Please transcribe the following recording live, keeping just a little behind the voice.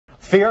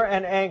Fear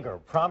and anger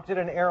prompted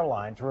an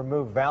airline to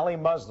remove Valley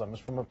Muslims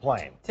from a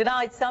plane.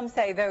 Tonight, some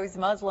say those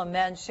Muslim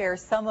men share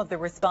some of the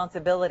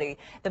responsibility.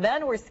 The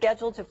men were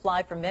scheduled to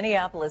fly from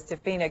Minneapolis to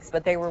Phoenix,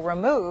 but they were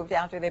removed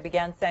after they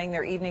began saying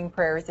their evening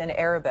prayers in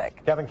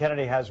Arabic. Kevin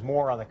Kennedy has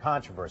more on the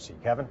controversy.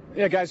 Kevin?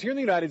 Yeah, guys, here in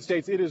the United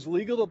States, it is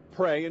legal to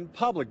pray in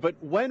public, but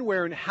when,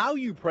 where, and how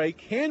you pray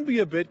can be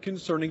a bit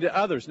concerning to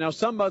others. Now,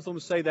 some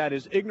Muslims say that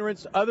is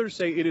ignorance, others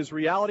say it is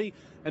reality,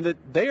 and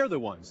that they are the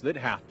ones that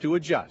have to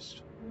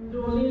adjust.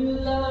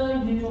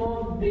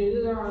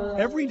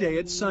 Every day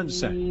at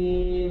sunset,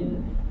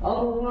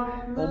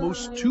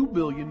 almost 2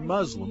 billion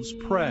Muslims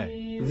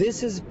pray.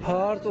 This is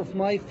part of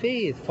my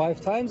faith,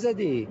 5 times a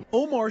day.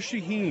 Omar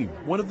Shaheen,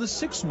 one of the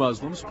 6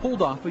 Muslims,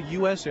 pulled off a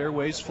US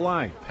Airways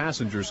flight.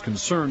 Passengers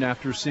concerned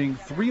after seeing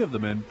 3 of the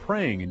men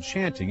praying and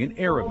chanting in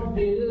Arabic.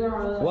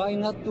 Why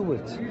not do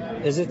it?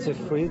 Is it a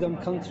freedom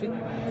country?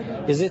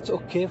 Is it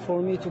okay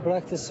for me to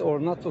practice or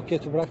not okay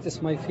to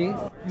practice my faith?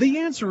 The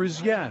answer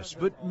is yes,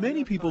 but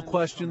many people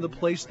question the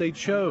place they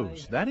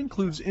chose. That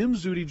includes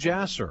Zuhdi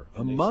Jasser,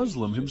 a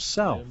Muslim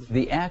himself.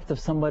 The act of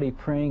somebody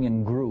praying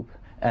in group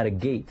at a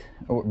gate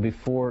or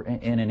before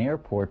in an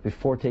airport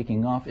before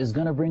taking off is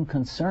going to bring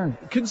concern.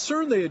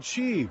 Concern they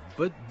achieved,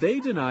 but they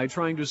deny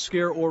trying to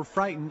scare or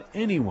frighten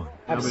anyone.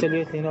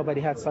 Absolutely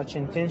nobody had such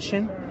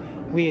intention.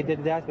 We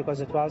did that because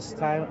it was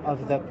time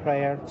of the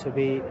prayer to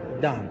be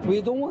done.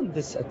 We don't want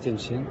this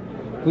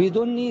attention. We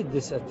don't need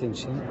this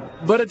attention.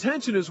 But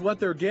attention is what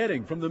they're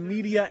getting from the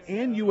media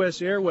and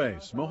US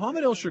Airways.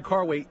 Mohammed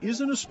El-Shakarwi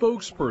isn't a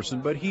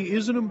spokesperson, but he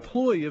is an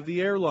employee of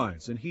the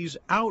airlines, and he's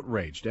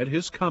outraged at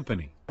his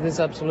company.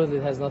 This absolutely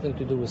has nothing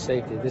to do with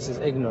safety. This is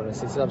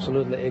ignorance. It's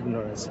absolutely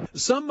ignorance.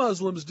 Some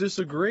Muslims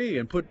disagree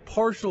and put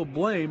partial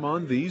blame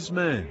on these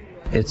men.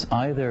 It's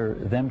either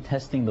them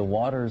testing the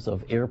waters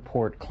of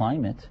airport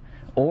climate,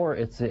 or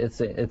it's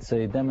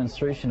a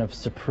demonstration of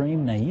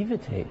supreme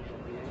naivete.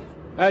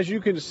 As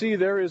you can see,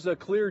 there is a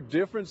clear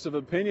difference of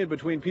opinion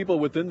between people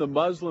within the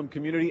Muslim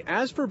community.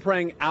 As for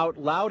praying out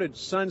loud at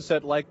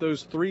sunset like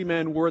those 3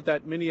 men were at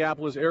that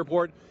Minneapolis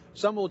airport,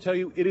 some will tell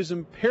you it is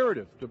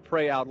imperative to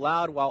pray out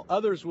loud, while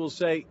others will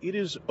say it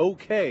is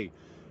okay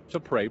to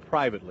pray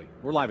privately.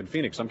 We're live in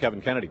Phoenix. I'm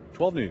Kevin Kennedy,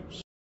 12 News.